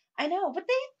 I know, but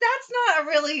that's not a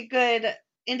really good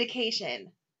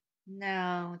indication.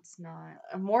 No, it's not.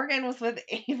 Morgan was with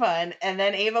Ava, and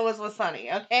then Ava was with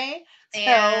Sonny, okay?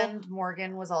 And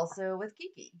Morgan was also with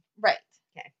Kiki. Right.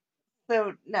 Okay.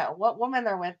 So, no, what woman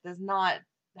they're with does not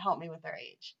help me with their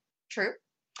age. True.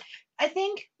 I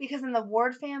think because in the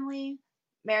Ward family,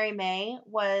 Mary May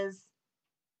was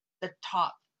the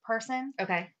top person.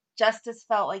 Okay. Justice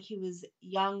felt like he was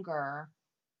younger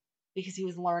because he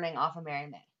was learning off of Mary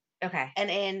May. Okay.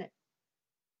 And in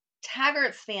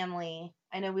Taggart's family,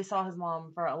 I know we saw his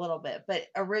mom for a little bit, but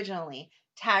originally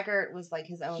Taggart was like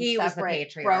his own He was the separate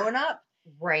patriarch. grown up.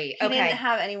 Right. He Okay. didn't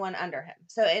have anyone under him.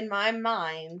 So in my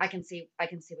mind, I can see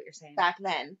what you're saying. back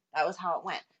then, that was how it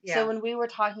went. Yeah. So when we were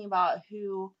talking about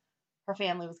who her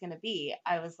family was going to be,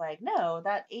 I was like, no,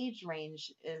 that age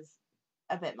range is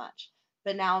a bit much.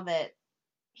 But now that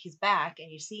he's back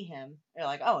and you see him, you're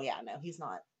like, oh yeah, no, he's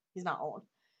not old.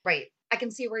 Right. I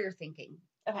can see where you're thinking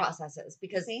Okay. processes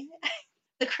because See?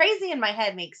 The crazy in my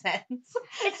head makes sense.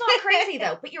 it's not crazy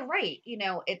though, but you're right. You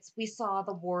know, we saw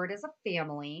the Ward as a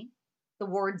family, the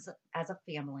Wards as a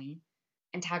family,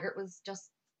 and Taggart was just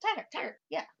Taggart.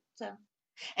 Yeah. So,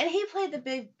 And he played the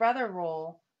big brother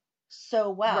role so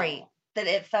well Right. that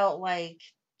it felt like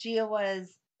Gia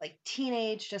was like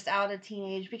teenage, just out of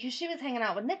teenage, because she was hanging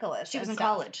out with Nicholas. she was and in stuff.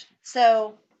 college.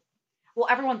 So Well,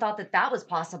 everyone thought that was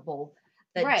possible,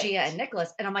 that Right. Gia and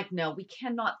Nicholas, and I'm like, no, we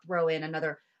cannot throw in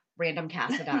another random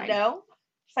Cassadine. no,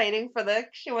 fighting for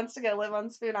she wants to go live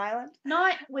on Spoon Island.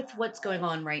 Not with what's going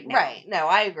on right now. Right. No,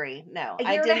 I agree. No, A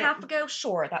year and a half ago,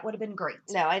 sure, that would have been great.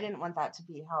 No, I didn't want that to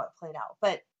be how it played out.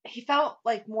 But he felt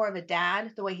like more of a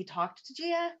dad the way he talked to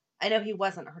Gia. I know he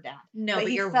wasn't her dad. No, but but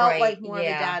he you're felt right. like more of a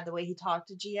Yeah. dad the way he talked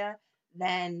to Gia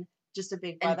than just a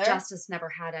big And brother. Justice never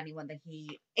had anyone that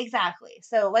he. Exactly.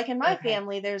 So, like in my Okay.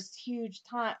 family, there's huge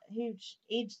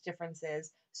age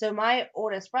differences. So my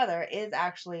oldest brother is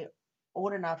actually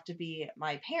old enough to be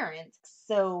my parent.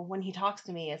 So when he talks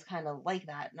to me, it's kind of like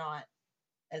that, not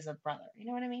as a brother. You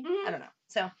know what I mean? Mhm. I don't know.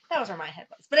 So that was where my head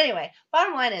was. But anyway,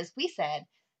 bottom line is, we said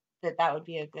that would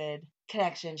be a good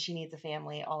connection. She needs a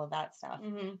family, all of that stuff.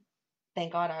 Mm-hmm.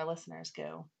 Thank God our listeners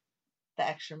go the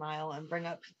extra mile and bring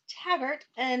up Taggart,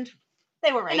 and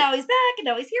they were right. And now he's back, and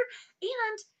now he's here.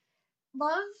 And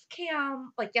love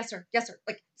Cam, like, yes sir,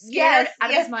 like, scared out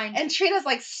of his mind. And Trina's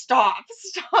like, stop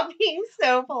being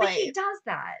so polite. But he does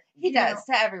that. He you does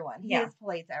know? to everyone. He Yeah. is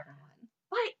polite to everyone.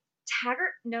 But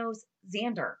Taggart knows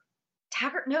Xander.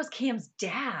 Taggart knows Cam's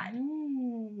dad.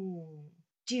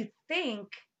 Do you think?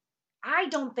 I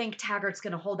don't think Taggart's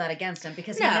going to hold that against him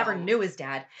because he No. never knew his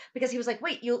dad. Because he was like,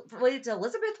 wait, you related to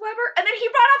Elizabeth Weber? And then he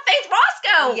brought up Faith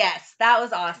Roscoe. Yes, that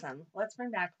was awesome. Let's bring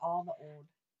back all the old.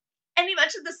 And he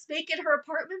mentioned the snake in her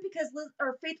apartment because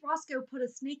Faith Roscoe put a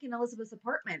snake in Elizabeth's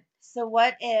apartment. So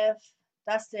what if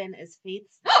Dustin is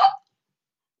Faith's?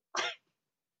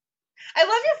 I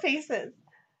love your faces.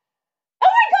 Oh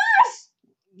my gosh!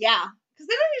 Yeah, because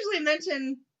they don't usually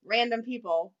mention random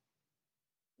people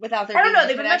without their. I don't being know. a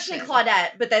They've been mentioning connection.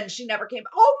 Claudette, but then she never came.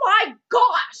 Oh my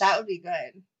gosh! That would be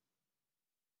good.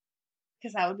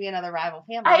 Because that would be another rival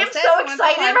family. I am Instead, so we went to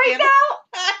excited Five right Family. now.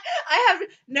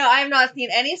 I have not seen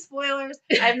any spoilers.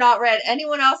 I have not read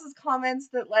anyone else's comments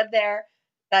that led there.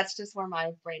 That's just where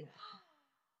my brain went.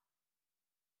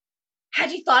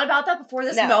 Had you thought about that before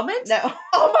this No, moment? No.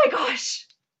 Oh my gosh.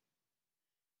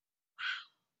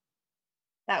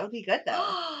 That would be good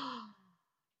though.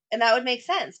 And that would make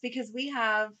sense because we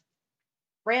have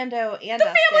Brando and The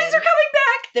Dustin families are coming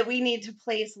back. that we need to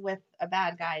place with a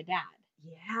bad guy dad.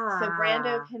 Yeah. So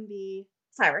Brando can be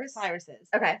Cyrus's.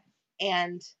 Okay.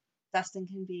 And Dustin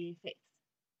can be Faith's.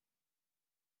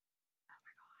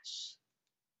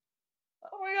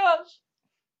 Oh my gosh.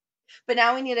 But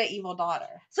now we need an evil daughter.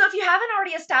 So if you haven't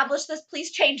already established this,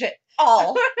 please change it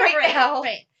all right now.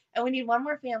 Right. And we need one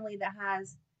more family that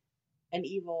has an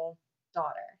evil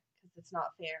daughter because it's not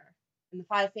fair. In the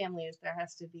 5 families, there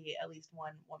has to be at least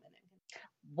one woman in it.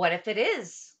 What if it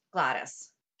is Gladys?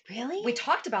 Really? We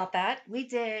talked about that. We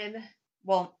did.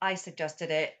 Well, I suggested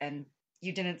it, and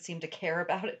you didn't seem to care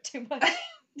about it too much.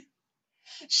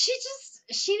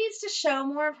 She needs to show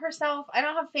more of herself. I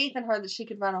don't have faith in her that she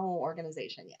could run a whole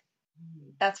organization yet.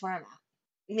 That's where I'm at.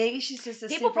 Maybe she's just a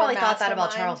People super probably thought that about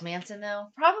mastermind. Charles Manson, though.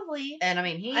 Probably. And I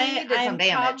mean, he I'm did some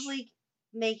damage. probably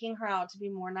making her out to be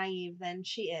more naive than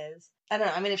she is. I don't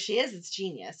know. I mean, if she is, it's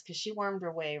genius because she wormed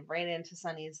her way right into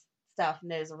Sonny's stuff,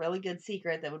 knows a really good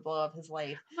secret that would blow up his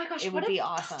life. Oh my gosh, It would be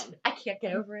awesome. I can't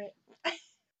get over it.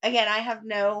 Again,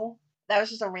 that was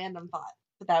just a random thought,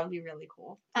 but that would be really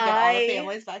cool to get all the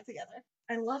families back together.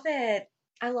 I love it.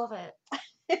 I love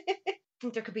it.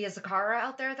 Think there could be a Zakara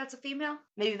out there that's a female?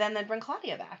 Maybe then they'd bring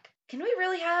Claudia back. Can we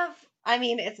really have... I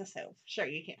mean, it's a soap. Sure,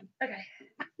 you can. Okay.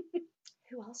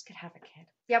 Who else could have a kid?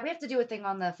 Yeah, we have to do a thing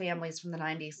on the families from the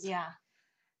 90s. Yeah.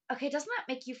 Okay, doesn't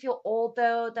that make you feel old,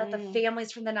 though, that the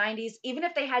families from the 90s, even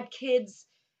if they had kids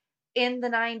in the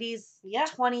 90s, Yeah.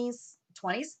 20s,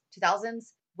 20s,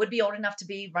 2000s, would be old enough to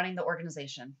be running the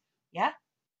organization. Yeah.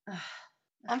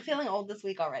 I'm feeling old this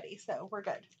week already, so we're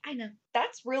good. I know.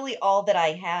 That's really all that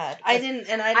I had. I didn't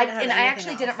have anything I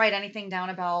actually else. didn't write anything down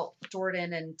about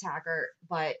Jordan and Taggart,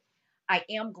 but I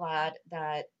am glad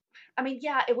that, I mean,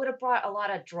 yeah, it would have brought a lot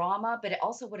of drama, but it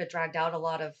also would have dragged out a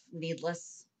lot of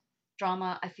needless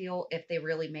drama, I feel, if they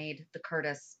really made the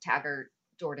Curtis, Taggart,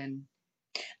 Jordan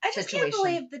I just situation. can't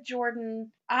believe that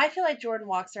Jordan, I feel like Jordan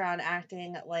walks around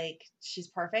acting like she's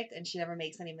perfect and she never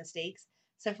makes any mistakes.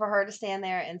 So for her to stand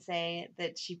there and say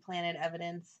that she planted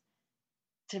evidence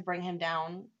to bring him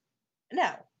down,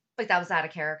 no. Like that was out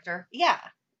of character. Yeah.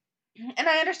 And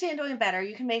I understand doing better.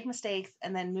 You can make mistakes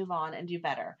and then move on and do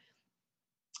better.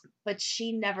 But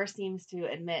she never seems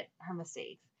to admit her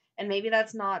mistakes. And maybe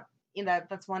that's not,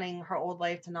 that's wanting her old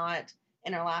life to not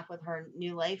interlap with her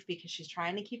new life because she's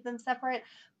trying to keep them separate.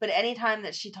 But anytime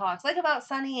that she talks, like about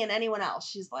Sunny and anyone else,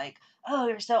 she's like, oh,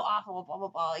 you're so awful, blah, blah,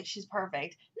 blah. Like she's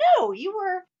perfect. No, you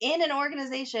were in an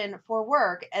organization for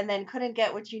work and then couldn't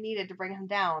get what you needed to bring him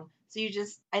down. So you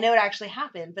just, I know it actually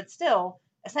happened, but still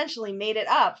essentially made it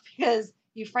up because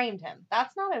you framed him.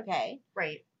 That's not okay.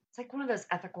 Right. It's like one of those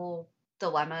ethical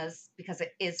dilemmas because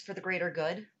it is for the greater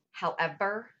good.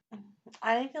 However,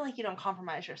 I feel like you don't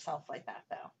compromise yourself like that,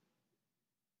 though.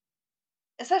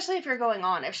 Especially if you're going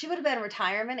on. If she would have been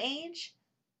retirement age,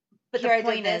 but here the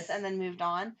point is, and then moved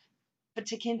on. But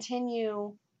to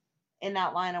continue in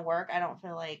that line of work, I don't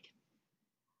feel like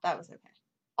that was okay.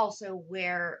 Also,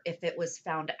 where if it was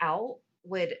found out,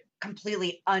 would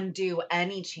completely undo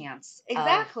any chance.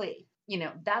 Exactly.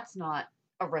 That's not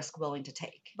a risk willing to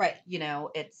take. Right.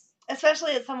 It's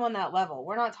especially at someone that level.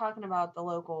 We're not talking about the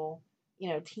local,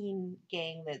 teen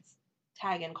gang that's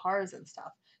tagging cars and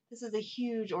stuff. This is a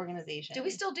huge organization. Do we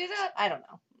still do that? I don't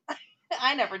know.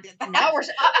 I never did that. Now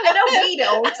I know we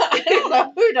don't. I don't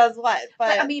know who does what,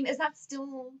 but I mean, is that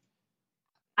still?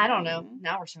 I don't know.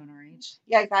 Now we're showing our age.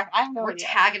 Yeah, exactly. I have no We're idea.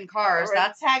 tagging cars.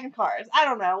 That's tagging cars. I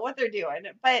don't know what they're doing,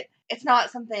 but it's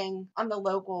not something on the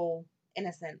local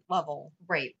innocent level,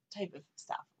 right? Type of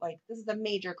stuff. Like this is a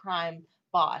major crime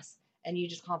boss, and you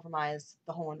just compromise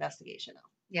the whole investigation.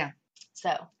 Yeah. So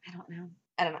I don't know.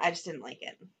 I just didn't like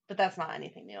it, but that's not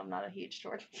anything new. I'm not a huge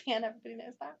Jordan fan. Everybody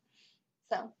knows that.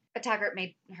 So, but Taggart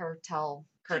made her tell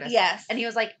Curtis. Yes, and he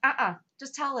was like,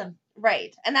 just tell him.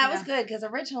 Right, and that was good because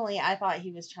originally I thought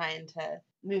he was trying to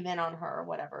move in on her or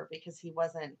whatever because he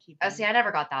wasn't keeping. Oh, see, I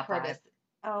never got that Curtis.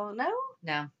 Vibe. Oh no,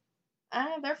 no.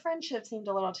 Their friendship seemed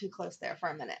a little too close there for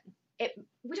a minute.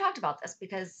 We talked about this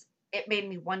because it made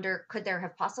me wonder: could there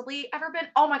have possibly ever been?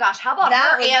 Oh my gosh, how about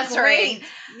her answering? Great.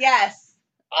 Yes.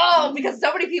 Oh, because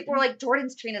so many people were like,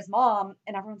 Jordan's Trina's mom,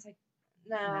 and everyone's like,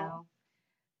 no.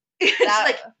 She's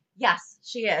like, yes,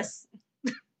 she is.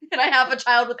 And I have a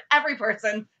child with every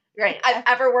person I've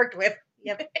ever worked with.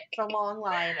 Yep. It's a long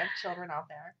line of children out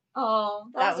there. Oh,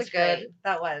 that was good. Great.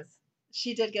 That was.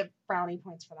 She did get brownie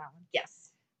points for that one. Yes.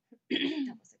 That was a good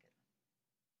one.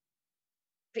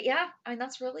 But yeah, I mean,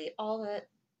 that's really all that.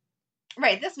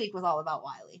 Right. This week was all about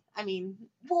Wiley. I mean,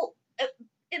 well,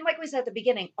 and like we said at the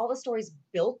beginning, all the stories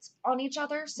built on each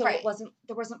other, so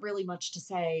there wasn't really much to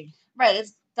say. Right.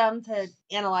 It's dumb to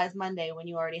analyze Monday when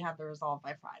you already have the resolve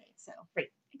by Friday. So right,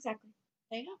 exactly.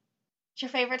 There you go. It's your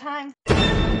favorite time.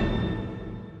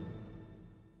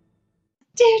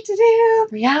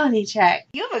 Reality check.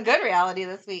 You have a good reality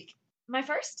this week. My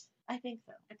first? I think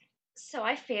so. Okay. So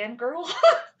I fangirl.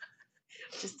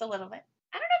 Just a little bit.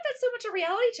 I don't know if that's so much a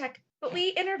reality check, but we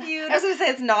interviewed. I was going to say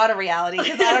it's not a reality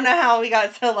because I don't know how we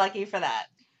got so lucky for that.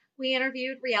 We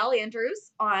interviewed Rial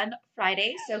Andrews on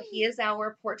Friday. So he is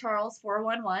our Port Charles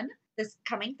 411 this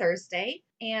coming Thursday.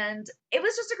 And it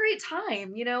was just a great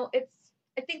time.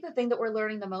 I think the thing that we're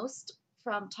learning the most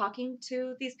from talking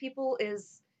to these people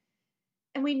is,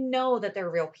 and we know that they're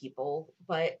real people,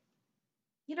 but,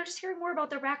 just hearing more about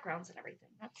their backgrounds and everything.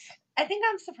 I think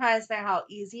I'm surprised by how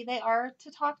easy they are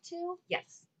to talk to.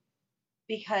 Yes.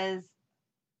 Because,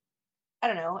 I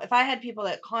don't know, if I had people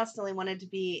that constantly wanted to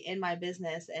be in my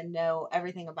business and know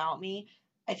everything about me,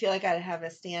 I feel like I'd have a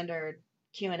standard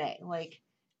Q&A. Like,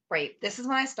 right, this is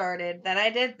when I started, then I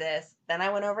did this, then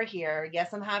I went over here.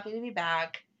 Yes, I'm happy to be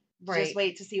back. Right. Just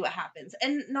wait to see what happens.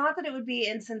 And not that it would be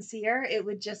insincere. It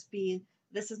would just be,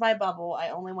 this is my bubble.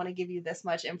 I only want to give you this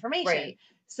much information. Right.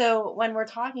 So when we're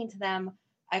talking to them,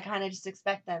 I kind of just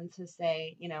expect them to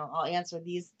say, I'll answer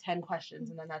these 10 questions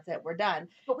and then that's it. We're done.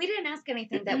 But we didn't ask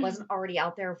anything that wasn't already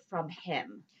out there from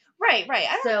him. Right.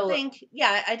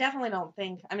 I definitely don't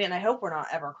think, I hope we're not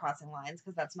ever crossing lines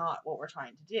because that's not what we're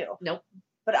trying to do. Nope.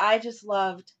 But I just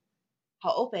loved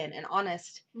how open and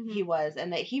honest he was,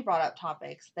 and that he brought up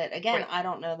topics that, again, Right. I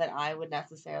don't know that I would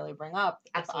necessarily bring up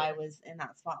Absolutely. if I was in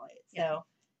that spotlight. Yeah. So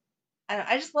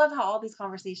I just love how all these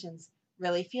conversations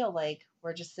really feel like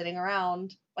we're just sitting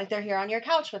around, like they're here on your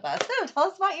couch with us. So tell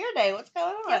us about your day. What's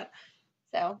going on? Yep.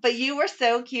 So, but you were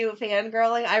so cute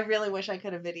fangirling. I really wish I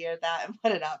could have videoed that and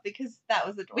put it up because that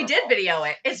was adorable. We did video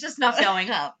it. It's just not going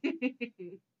up.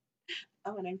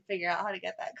 I'm going to figure out how to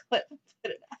get that clip and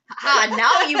put it up.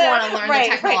 Now you want to learn Right,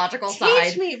 the technological right. side.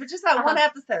 Teach me, but just that one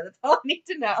episode. That's all I need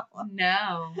to know. No.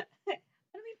 I mean,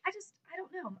 I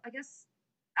don't know. I guess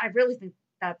I really think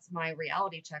that's my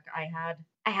reality check. I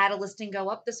had a listing go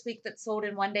up this week that sold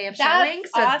in one day of showing.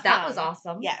 So that was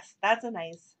awesome. Yes, that's a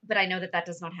nice. But I know that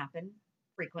does not happen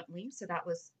frequently. So that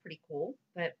was pretty cool.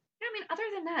 But I mean, other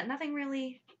than that, nothing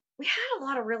really. We had a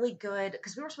lot of really good,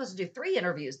 because we were supposed to do 3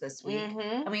 interviews this week.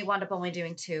 And we wound up only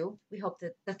doing 2. We hope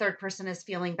that the third person is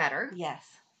feeling better. Yes.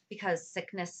 Because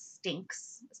sickness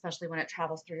stinks, especially when it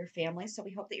travels through your family. So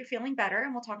we hope that you're feeling better,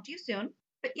 and we'll talk to you soon.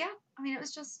 But yeah, I mean, it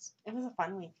was a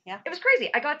fun week. Yeah. It was crazy.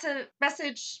 I got to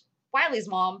message Wiley's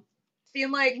mom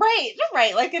being like, right, you're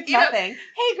right. Like it's You know- nothing.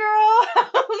 Hey girl.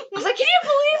 I was like, can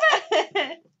you believe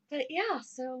it? But yeah,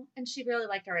 so, and she really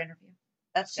liked our interview.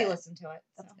 That's She good. listened to it.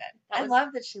 That's so good. that I was- love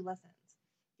that she listens.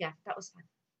 Yeah, that was fun.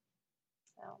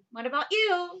 So What about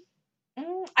you?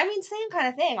 I mean, same kind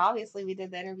of thing. Obviously, we did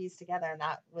the interviews together, and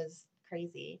that was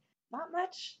crazy. Not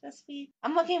much this week.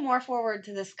 I'm looking more forward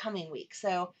to this coming week.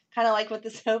 So, kind of like with the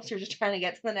soaps, you're just trying to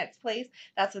get to the next place.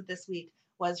 That's what this week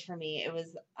was for me. It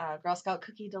was Girl Scout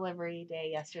cookie delivery day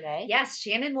yesterday. Yes,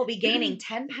 Shannon will be gaining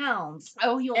 10 pounds.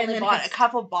 Oh, you And only then bought it's- a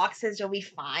couple boxes. You'll be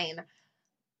fine.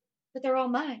 But they're all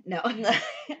mine. No.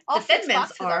 All The 6 Thin Mints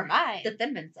boxes are are. mine. The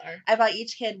Thin Mints are. I bought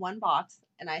each kid 1 box,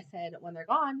 and I said, when they're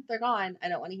gone, they're gone. I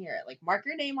don't want to hear it. Like, mark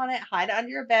your name on it, hide it under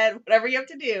your bed, whatever you have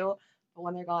to do. But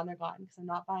when they're gone, because I'm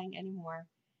not buying anymore.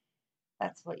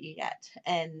 That's what you get.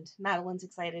 And Madeline's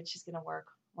excited. She's going to work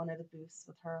one of the booths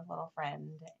with her little friend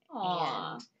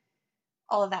Aw. and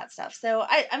all of that stuff. So,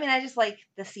 I mean, I just like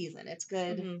the season. It's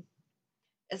good. Mhm.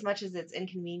 As much as it's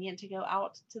inconvenient to go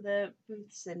out to the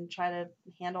booths and try to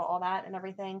handle all that and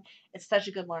everything, it's such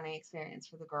a good learning experience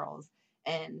for the girls.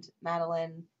 And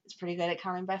Madeline is pretty good at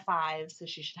counting by 5, so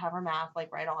she should have her math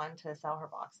like right on to sell her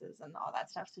boxes and all that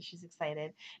stuff. So she's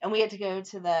excited. And we had to go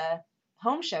to the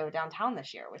home show downtown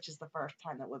this year, which is the first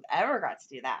time that we've ever got to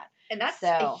do that. And that's So,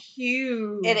 a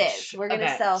huge It is. We're going to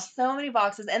event. sell so many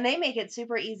boxes, and they make it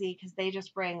super easy because they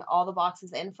just bring all the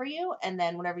boxes in for you, and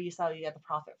then whatever you sell, you get the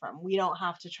profit from. We don't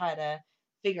have to try to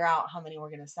figure out how many we're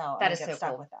going to sell That and is get so stuck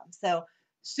cool. with them. So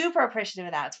super appreciative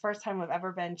of that. It's the first time we've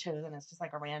ever been chosen. It's just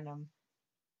like a random,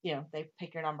 they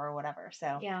pick your number or whatever.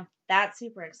 So Yeah, that's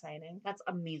super exciting. that's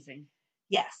amazing.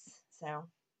 Yes. So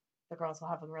the girls will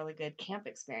have a really good camp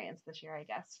experience this year, I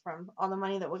guess, from all the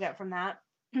money that we'll get from that.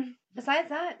 Besides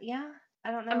that, yeah,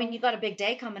 I don't know. I mean, you got a big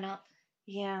day coming up.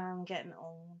 Yeah, I'm getting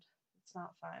old. It's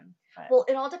not fun. But Well,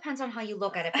 it all depends on how you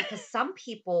look at it because some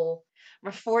people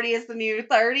my 40 is the new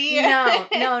 30.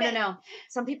 no.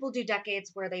 Some people do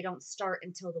decades where they don't start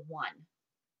until the 1.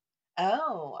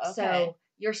 Oh, okay. So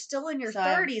you're still in your So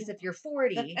I'm- 30s if you're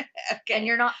 40, okay. and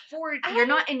you're not 40. You're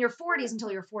not in your 40s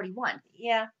until you're 41.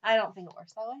 Yeah, I don't think it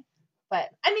works that way. But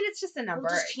I mean, it's just a number.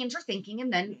 We'll just change your thinking,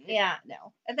 and then Yeah,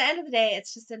 no. At the end of the day,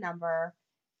 it's just a number.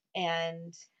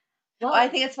 And well, I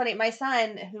think it's funny. My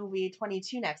son, who will be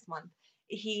 22 next month,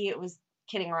 he was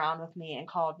kidding around with me and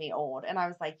called me old. And I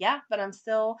was like, yeah, but I'm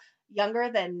still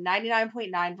younger than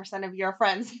 99.9% of your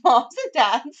friends' moms and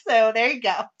dads. So there you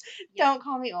go. Don't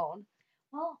call me old.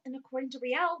 well, and according to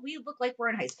Riel, we look like we're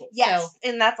in high school. Yes. So,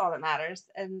 And that's all that matters.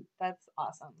 And that's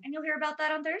awesome. and you'll hear about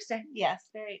that on Thursday. Yes,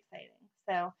 very exciting.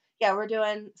 So yeah, we're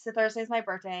doing, so Thursday's my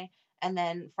birthday. And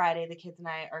then Friday, the kids and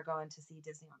I are going to see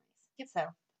Disney on Ice. Yep. So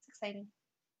it's exciting.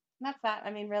 And that's that.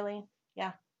 I mean, really,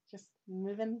 yeah, just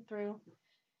moving through.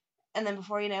 And then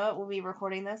before you know it, we'll be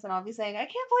recording this and I'll be saying, I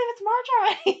can't believe it's March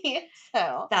already.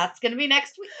 So That's going to be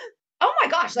next week. Oh my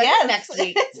gosh, that's yes, next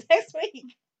week. it's next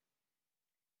week.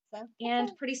 So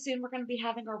And pretty soon we're going to be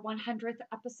having our 100th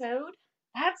episode.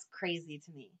 that's crazy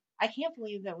to me. I can't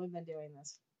believe that we've been doing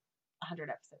this 100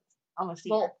 episodes. Almost a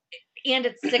year. Well, and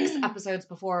it's 6 episodes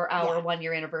before our Yeah.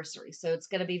 1-year anniversary. So it's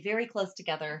going to be very close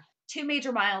together. 2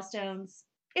 major milestones.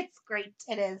 It's great.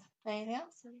 It is. Anything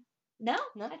else? No,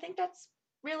 No. I think that's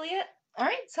really it. All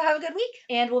right. So have a good week.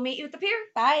 And we'll meet you at the pier.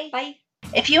 Bye. Bye.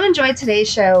 If you enjoyed today's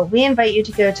show, we invite you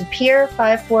to go to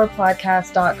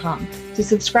peer54podcast.com to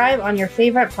subscribe on your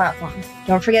favorite platform.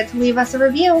 Don't forget to leave us a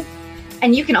review.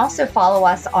 And you can also follow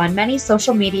us on many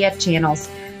social media channels.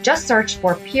 Just search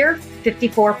for Pier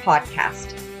 54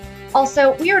 Podcast.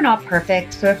 Also, we are not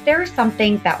perfect, so if there's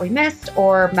something that we missed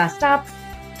or messed up,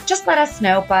 just let us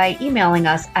know by emailing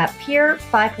us at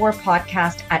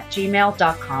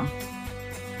peer54podcast@gmail.com.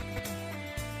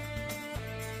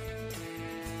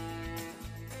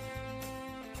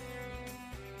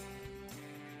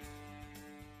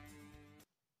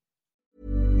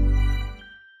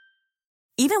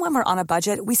 Even when we're on a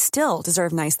budget, we still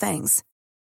deserve nice things.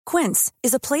 Quince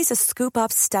is a place to scoop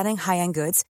up stunning high-end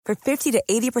goods for 50 to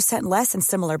 80% less than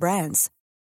similar brands.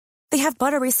 They have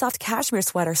buttery soft cashmere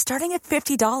sweaters starting at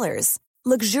 $50,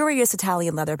 luxurious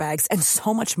Italian leather bags, and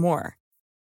so much more.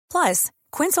 Plus,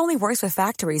 Quince only works with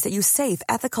factories that use safe,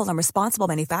 ethical, and responsible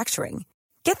manufacturing.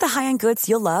 Get the high-end goods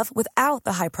you'll love without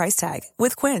the high price tag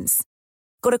with Quince.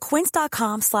 Go to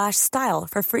quince.com/style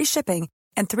for free shipping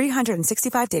and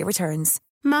 365-day returns.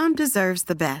 Mom deserves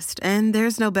the best, and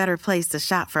there's no better place to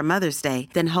shop for Mother's Day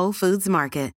than Whole Foods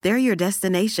Market. They're your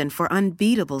destination for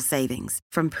unbeatable savings,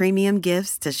 from premium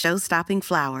gifts to show-stopping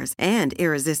flowers and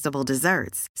irresistible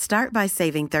desserts. Start by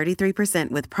saving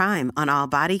 33% with Prime on all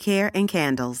body care and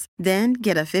candles. Then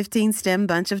get a 15-stem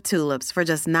bunch of tulips for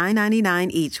just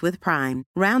 $9.99 each with Prime.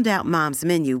 Round out Mom's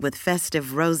menu with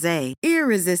festive rosé,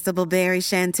 irresistible berry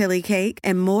chantilly cake,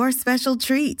 and more special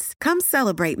treats. Come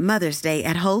celebrate Mother's Day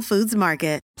at Whole Foods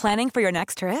Market. Planning for your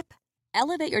next trip?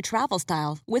 Elevate your travel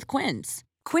style with Quince.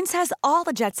 Quince has all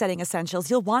the jet-setting essentials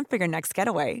you'll want for your next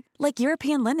getaway, like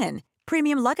European linen,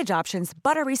 premium luggage options,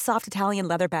 buttery soft Italian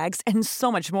leather bags, and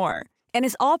so much more. And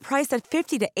is all priced at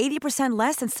 50 to 80%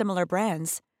 less than similar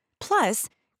brands. Plus,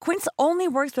 Quince only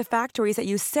works with factories that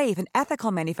use safe and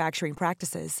ethical manufacturing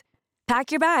practices.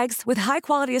 Pack your bags with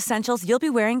high-quality essentials you'll be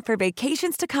wearing for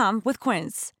vacations to come with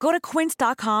Quince. Go to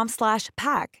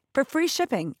quince.com/pack for free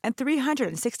shipping and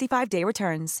 365-day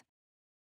returns.